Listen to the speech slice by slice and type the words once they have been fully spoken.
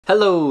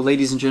Hello,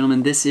 ladies and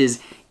gentlemen. This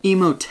is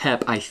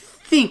IMHOTEP. I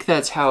think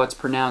that's how it's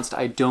pronounced.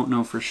 I don't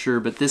know for sure,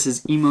 but this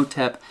is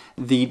IMHOTEP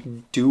the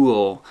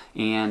Duel,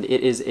 and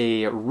it is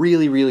a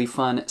really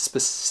fun,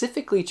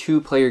 specifically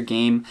two-player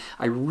game.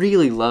 I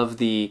really love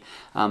the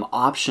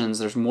options.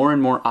 There's more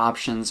and more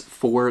options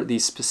for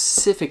these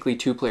specifically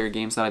two-player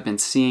games that I've been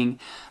seeing,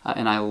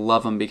 and I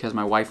love them because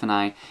my wife and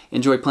I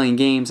enjoy playing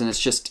games, and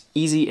it's just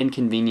easy and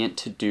convenient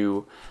to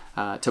do,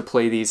 to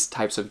play these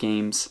types of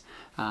games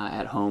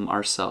at home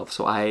ourselves.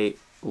 So I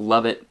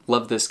love it.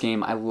 Love this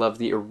game. I love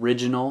the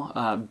original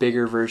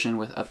bigger version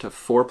with up to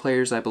 4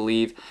 players, I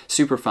believe.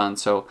 Super fun.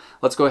 So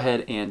let's go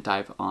ahead and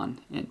dive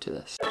on into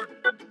this.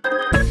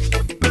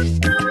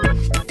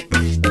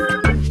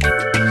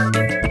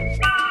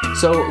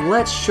 So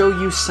let's show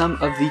you some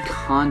of the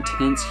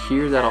contents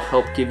here that'll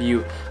help give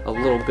you a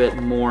little bit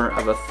more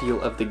of a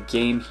feel of the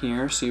game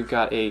here. So you've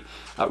got a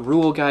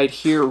rule guide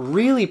here,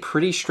 really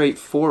pretty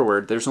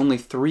straightforward. There's only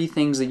 3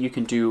 things that you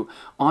can do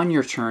on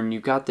your turn.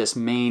 You've got this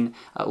main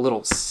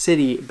little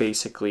city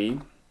basically,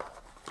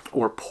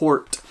 or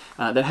port,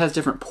 that has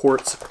different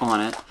ports on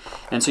it.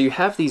 And so you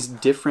have these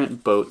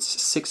different boats,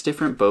 6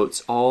 different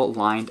boats all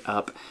lined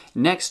up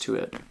next to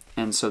it.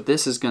 And so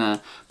this is going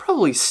to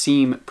probably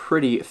seem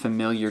pretty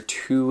familiar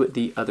to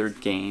the other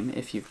game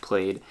if you've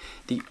played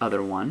the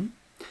other one.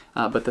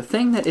 But the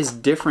thing that is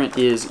different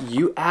is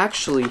you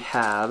actually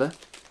have,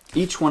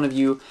 each one of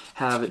you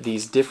have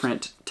these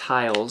different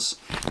tiles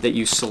that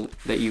you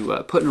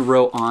put in a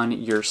row on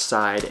your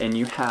side, and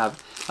you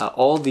have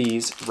all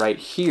these right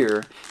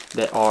here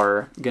that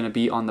are going to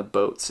be on the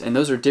boats, and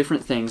those are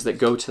different things that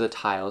go to the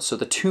tiles. So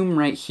the tomb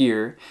right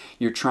here,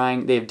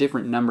 they have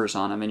different numbers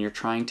on them, and you're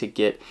trying to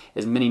get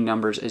as many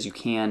numbers as you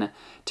can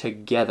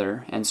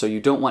together, and so you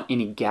don't want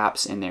any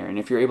gaps in there. And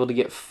if you're able to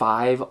get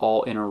 5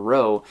 all in a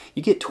row,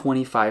 you get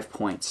 25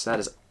 points. That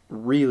is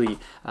really,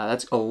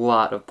 that's a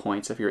lot of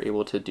points if you're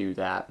able to do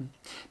that.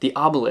 The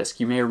obelisk,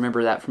 you may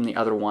remember that from the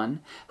other one.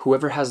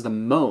 Whoever has the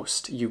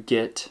most, you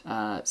get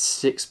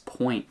 6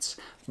 points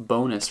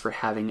bonus for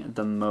having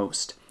the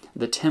most.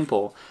 The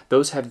temple,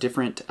 those have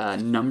different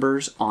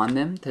numbers on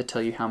them that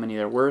tell you how many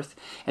they're worth.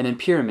 And then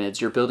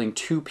pyramids, you're building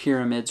 2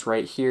 pyramids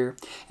right here,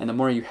 and the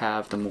more you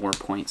have, the more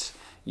points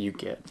you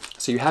get.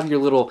 So you have your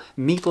little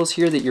meeples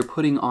here that you're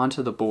putting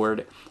onto the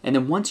board, and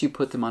then once you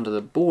put them onto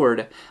the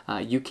board,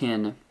 you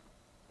can,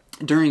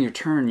 during your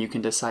turn, you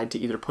can decide to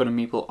either put a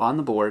meeple on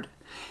the board,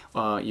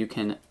 you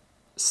can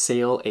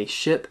sail a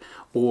ship,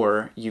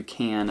 or you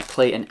can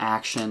play an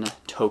action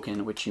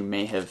token, which you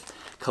may have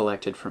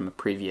collected from a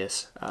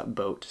previous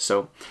boat.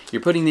 So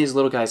you're putting these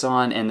little guys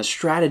on, and the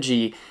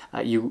strategy,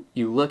 you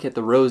look at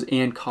the rows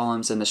and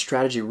columns, and the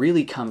strategy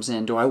really comes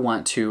in, do I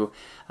want to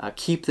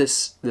keep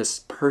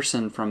this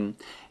person from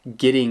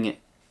getting,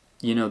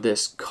 you know,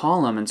 this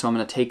column, and so I'm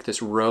going to take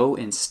this row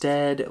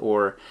instead,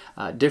 or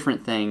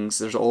different things.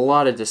 There's a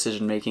lot of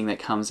decision making that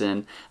comes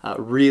in.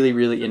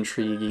 Really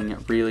intriguing,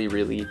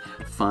 really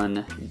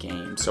fun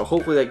game. So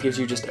hopefully that gives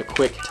you just a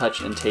quick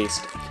touch and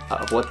taste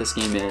of what this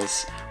game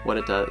is, what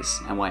it does,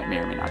 and why it may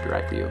or may not be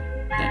right for you.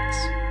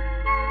 Thanks.